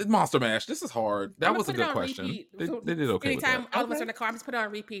yeah, Monster Mash. This is hard. That was a good question. They did okay Anytime with all of us are in the car, I'm just put it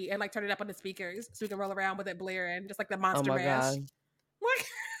on repeat and like turn it up on the speakers so we can roll around with it blaring, just like the Monster Mash. God. Like,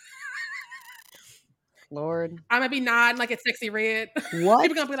 Lord. I'm gonna be nodding like it's Sexy Red. What?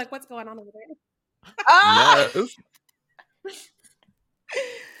 People gonna be like, "What's going on over there?" Ah! Yes.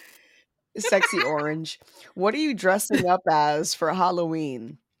 Sexy Orange. What are you dressing up as for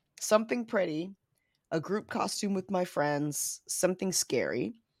Halloween? Something pretty, a group costume with my friends, something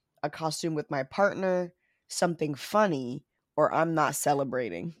scary, a costume with my partner, something funny, or I'm not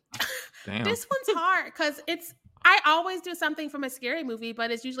celebrating. Damn. This one's hard because I always do something from a scary movie,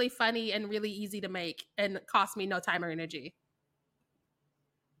 but it's usually funny and really easy to make and costs me no time or energy.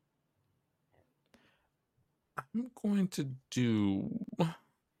 I'm going to do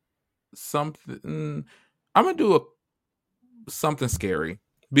something. I'm gonna do something scary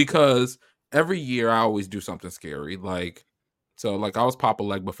because every year I always do something scary. Like I was Papa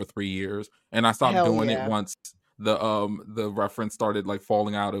Legba for 3 years, and I stopped Hell doing yeah. it once the reference started like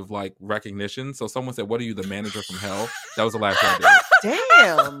falling out of like recognition. So someone said, "What are you, the manager from hell?" That was the last time I did it.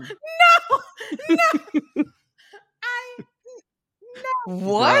 Damn. No.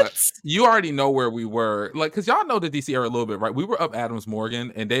 What? But you already know where we were, like, because y'all know the DC era a little bit, right? We were up Adams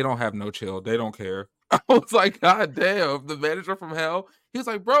Morgan, and they don't have no chill. They don't care. I was like, God damn, the manager from hell. He was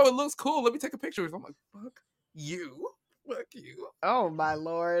like, bro, it looks cool. Let me take a picture. I'm like, fuck you. Oh my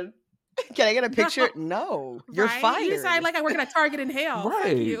Lord. Can I get a picture? No. You're right? fired. You decide like I work at a Target in hell. Right.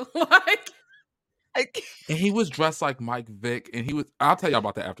 Fuck you. Like, and he was dressed like Mike Vick, and he was. I'll tell y'all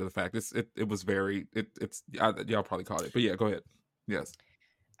about that after the fact. It was very. Y'all probably caught it, but yeah, go ahead. Yes,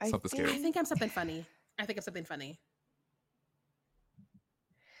 something scary. I think I'm something funny.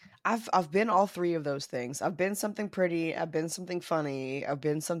 I've been all three of those things. I've been something pretty. I've been something funny. I've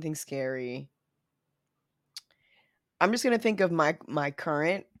been something scary. I'm just gonna think of my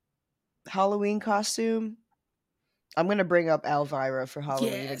current Halloween costume. I'm gonna bring up Elvira for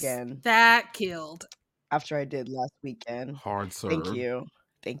Halloween again. That killed. After I did last weekend. Hard serve. Thank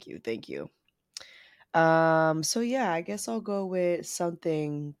you. So yeah, I guess I'll go with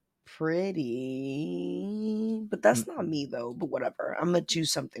something pretty, but that's not me though. But whatever, I'm gonna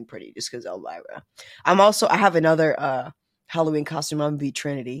choose something pretty just because Elvira. I have another Halloween costume. I'm gonna be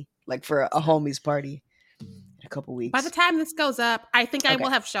Trinity, like for a homie's party in a couple weeks. By the time this goes up, I think I will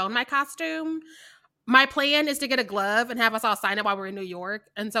have shown my costume. My plan is to get a glove and have us all sign up while we're in New York,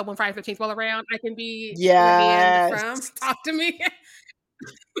 and so when Friday 13th roll around, I can be from Talk to Me.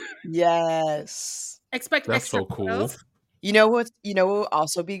 Yes. Expect that's extra so cool. photos. You know what would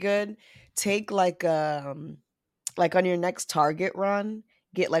also be good? Take like on your next Target run,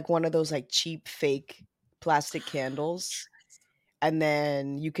 get like one of those like cheap fake plastic candles, and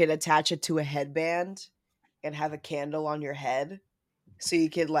then you could attach it to a headband and have a candle on your head, so you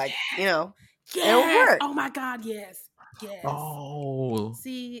could like it'll work. Oh my God, yes. Oh,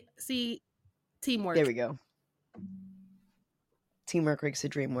 see, teamwork. There we go. Teamwork makes the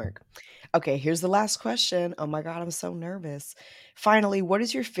dream work. Okay, here's the last question. Oh my God, I'm so nervous. Finally, what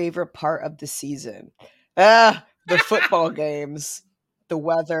is your favorite part of the season? The football games, the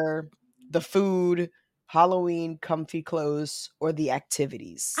weather, the food, Halloween, comfy clothes, or the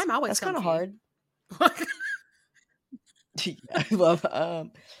activities. I'm always That's kind of hard. comfy. I love.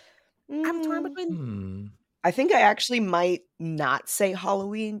 I'm torn between. I think I actually might not say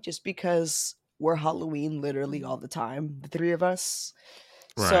Halloween just because we're Halloween literally all the time, the three of us.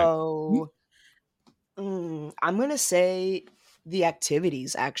 Right. So I'm gonna say the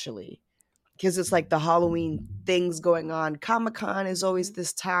activities actually, because it's like the Halloween things going on. Comic-Con is always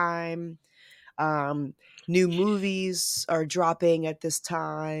this time. New movies are dropping at this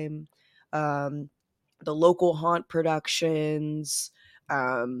time. The local haunt productions,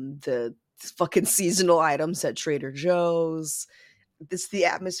 the fucking seasonal items at Trader Joe's. It's the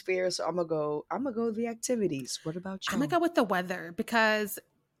atmosphere, so I'm gonna go the activities. What about you? I'm gonna go with the weather because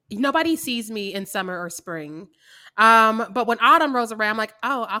nobody sees me in summer or spring. But when autumn rolls around, I'm like,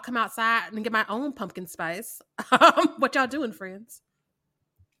 oh, I'll come outside and get my own pumpkin spice. What y'all doing, friends?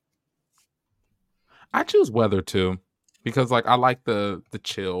 I choose weather too, because like I like the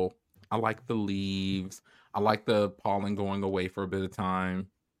chill. I like the leaves. I like the pollen going away for a bit of time.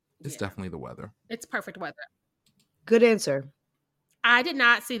 It's definitely the weather. It's perfect weather. Good answer. I did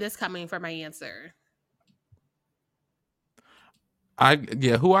not see this coming for my answer.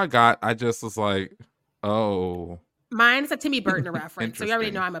 Who I got, I just was like, oh. Mine is a Timmy Burton reference, so you already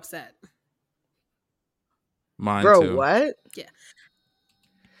Interesting. know I'm upset. Mine Bro, too. what? Yeah.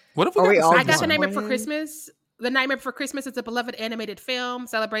 What if we Are got we the all I same got The one? Nightmare Before disappointed? Christmas. The Nightmare Before Christmas is a beloved animated film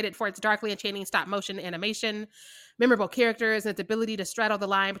celebrated for its darkly enchanting stop-motion animation, memorable characters, and its ability to straddle the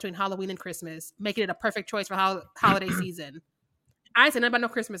line between Halloween and Christmas, making it a perfect choice for holiday season. I ain't said nothing about no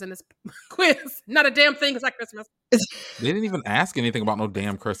Christmas in this quiz. Not a damn thing is like Christmas. They didn't even ask anything about no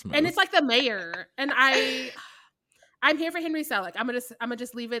damn Christmas. And it's like the mayor. And I'm here for Henry Selick. I'm gonna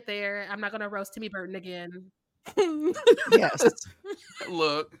just leave it there. I'm not gonna roast Timmy Burton again. Yes.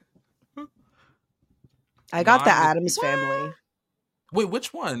 Look. I got the Mine was- Addams Family. Wait,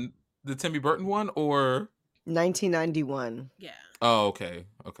 which one? The Timmy Burton one or? 1991. Yeah. Oh, okay.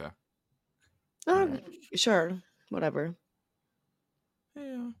 Okay. Sure. Whatever.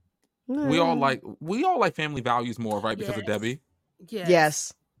 Yeah. We all like family values more, right? Because of Yes. Debbie.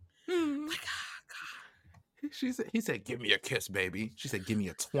 Yes. Like, He said, "Give me a kiss, baby." She said, "Give me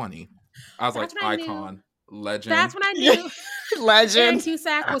a 20." I was That's like, what I knew. icon, legend. that's when I knew Aaron Legend.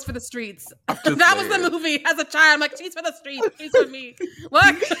 Cusack was for the streets. just That was the saying. movie as a child. I'm like, she's for the streets. She's for me.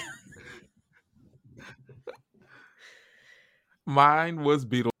 What? Mine was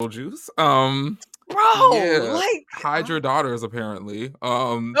Beetlejuice. Bro, Yeah. like, Hide your daughters, apparently.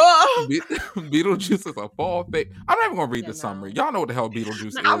 oh, Beetlejuice is a fall thing. I'm not even gonna read Yeah, the summary. no. Y'all know what the hell Beetlejuice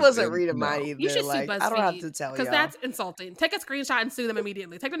is. I wasn't and reading no. mine either. You should like, sue BuzzFeed. I don't have to tell you. Because that's insulting. Take a screenshot and sue them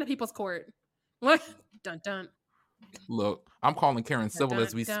immediately. Take them to people's court. What? Dun dun. Look, I'm calling Karen civil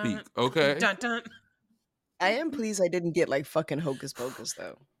as we speak. Okay. Dun dun. I am pleased I didn't get like fucking Hocus Pocus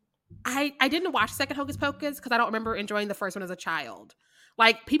though. I didn't watch second Hocus Pocus because I don't remember enjoying the first one as a child.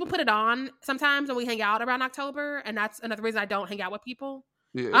 Like, people put it on sometimes when we hang out around October, and that's another reason I don't hang out with people.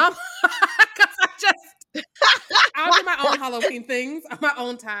 Yeah. Because I'll do my own Halloween things on my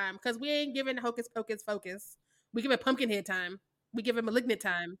own time. Because we ain't giving Hocus Pocus focus. We give it Pumpkinhead time. We give it Malignant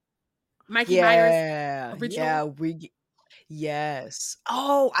time. Mikey Myers original. Yes.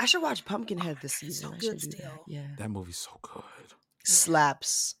 Oh, I should watch Pumpkinhead this Pumpkinhead's season. so I good should do that. still. Yeah. That movie's so good.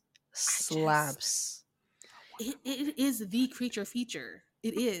 Slaps. Slaps. It is the creature feature.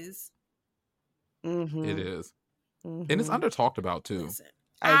 It is. Mm-hmm. It is. And it's under talked about too. Listen,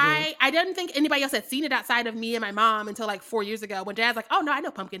 I I didn't think anybody else had seen it outside of me and my mom until like 4 years ago when Dad's like, "Oh no, I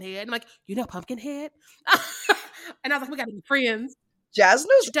know Pumpkinhead." And I'm like, "You know Pumpkinhead?" And I was like, "We gotta be friends." Jazz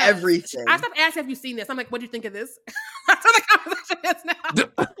knows She does. everything. I stopped asking, "Have you seen this?" I'm like, "What do you think of this?" That's what the conversation is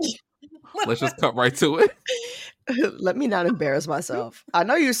now. Let's just cut right to it. Let me not embarrass myself. I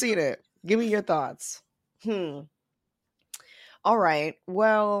know you've seen it. Give me your thoughts. All right.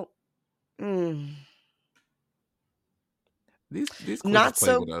 Well, These Not quizzes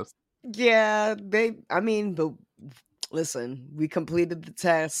play so- with us. yeah, but listen, we completed the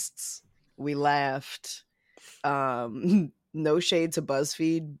tests. We laughed. No shade to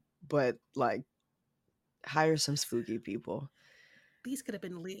BuzzFeed, but like, hire some spooky people. These could have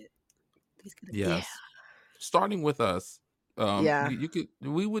been lit. These could have Yes. Yeah. Starting with us. Yeah. You could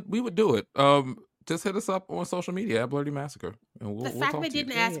we would do it. Just hit us up on social media at Blurty Massacre. And we'll The we'll fact talk they to you.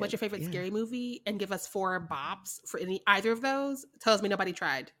 didn't ask what's your Yeah, favorite yeah. scary movie and give us 4 bops for either of those tells me nobody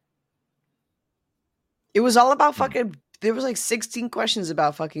tried. It was all about fucking. There was like 16 questions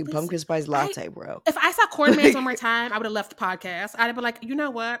about fucking Listen, pumpkin spice latte, bro. If I saw Corn Maze one more time, I would have left the podcast. I'd have been like, you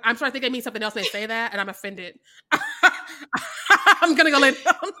know what? I'm sure I think they mean something else when they say that, and I'm offended. I'm gonna go lay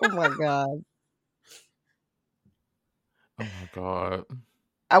down. Oh my god. Oh my god.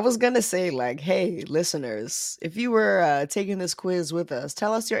 I was gonna say, like, hey, listeners, if you were taking this quiz with us,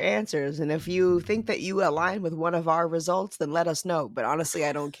 tell us your answers, and if you think that you align with one of our results, then let us know. But honestly,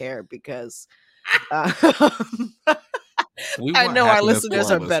 I don't care because We I want know our happiness for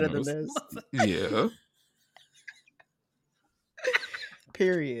listeners our are better than listeners. this. Yeah.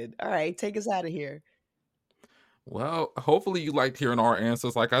 Period. All right, take us out of here. Well, hopefully you liked hearing our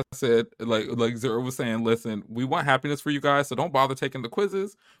answers. Like I said, like Zero was saying, listen, we want happiness for you guys, so don't bother taking the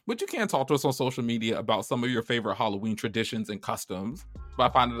quizzes. But you can talk to us on social media about some of your favorite Halloween traditions and customs by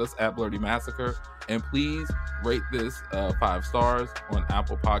finding us at Blurty Massacre. And please rate this 5 stars on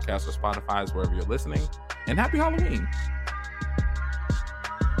Apple Podcasts or Spotify, wherever you're listening. And happy Halloween.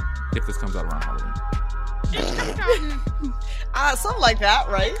 If this comes out around Halloween. It comes out. Something like that,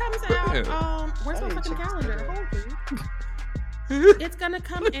 right? It comes out. Yeah. Where's my I didn't fucking check calendar? that. Hold on. It's gonna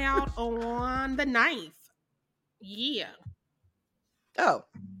come out on the 9th. Yeah. Oh,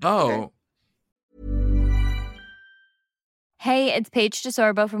 Oh. Hey, it's Paige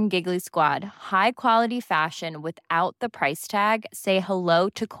DeSorbo from Giggly Squad. High quality fashion without the price tag. Say hello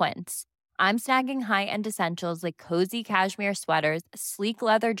to Quince. I'm snagging high-end essentials like cozy cashmere sweaters, sleek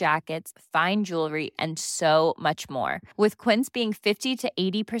leather jackets, fine jewelry, and so much more. With Quince being 50 to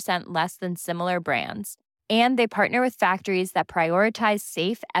 80% less than similar brands. And they partner with factories that prioritize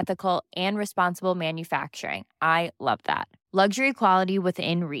safe, ethical, and responsible manufacturing. I love that. Luxury quality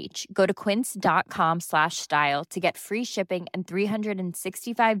within reach. Go to quince.com/style to get free shipping and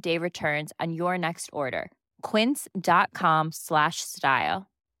 365-day returns on your next order. Quince.com/style.